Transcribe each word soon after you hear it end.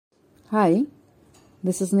Hi,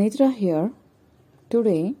 this is Jaidratha here.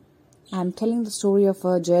 Today, I am telling the story of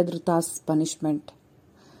Jaidratha's punishment.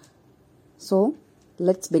 So,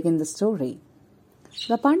 let's begin the story.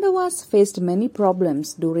 The Pandavas faced many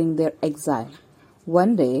problems during their exile.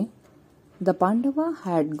 One day, the Pandava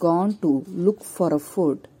had gone to look for a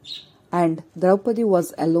food, and Draupadi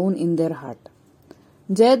was alone in their hut.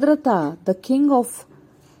 Jaidratha, the king of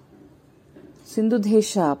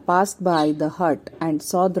Sindhudesha, passed by the hut and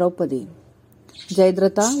saw Draupadi.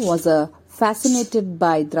 Jaidratha was fascinated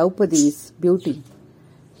by Draupadi's beauty.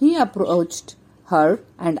 He approached her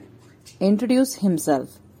and introduced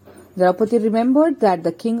himself. Draupadi remembered that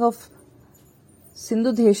the king of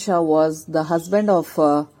Sindhudesha was the husband of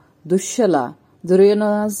Dushala,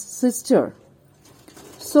 Duryodhana's sister.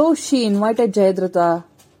 So she invited Jaidratha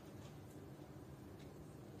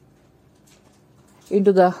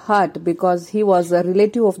into the hut because he was a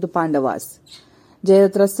relative of the Pandavas.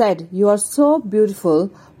 Jaidratha said, "You are so beautiful.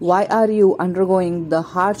 Why are you undergoing the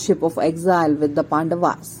hardship of exile with the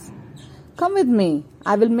Pandavas? Come with me.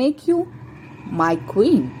 I will make you my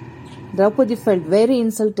queen." Draupadi felt very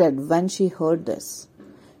insulted when she heard this.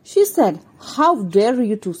 She said, "How dare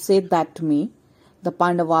you to say that to me? The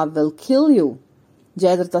Pandava will kill you."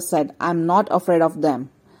 Jaidratha said, "I am not afraid of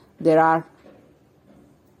them. There are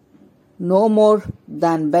no more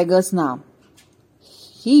than beggars now."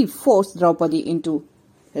 He forced Draupadi into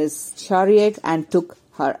his chariot and took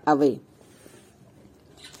her away.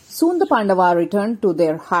 Soon the Pandava returned to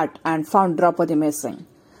their hut and found Draupadi missing.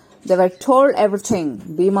 They were told everything.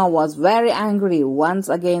 Bhima was very angry. Once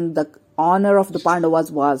again, the honor of the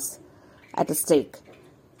Pandavas was at stake.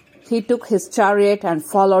 He took his chariot and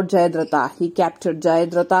followed Jaidratha. He captured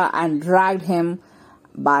Jaidratha and dragged him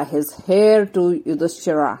by his hair to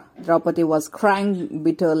Yudhishthira. Draupadi was crying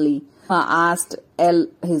bitterly. Asked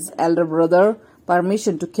his elder brother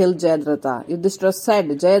permission to kill Jaidratha. Yudhishthira said,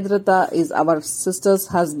 "Jaidratha is our sister's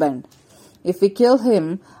husband. If we kill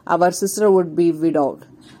him, our sister would be widowed.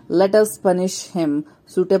 Let us punish him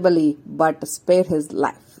suitably but spare his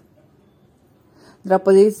life."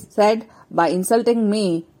 Draupadi said, "By insulting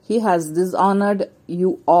me, he has dishonored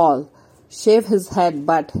you all. Shave his head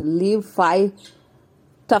but leave 5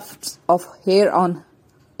 tufts of hair on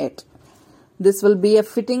it. This will be a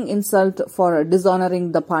fitting insult for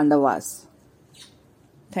dishonoring the Pandavas."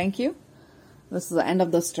 Thank you. This is the end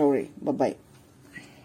of the story. Bye-bye.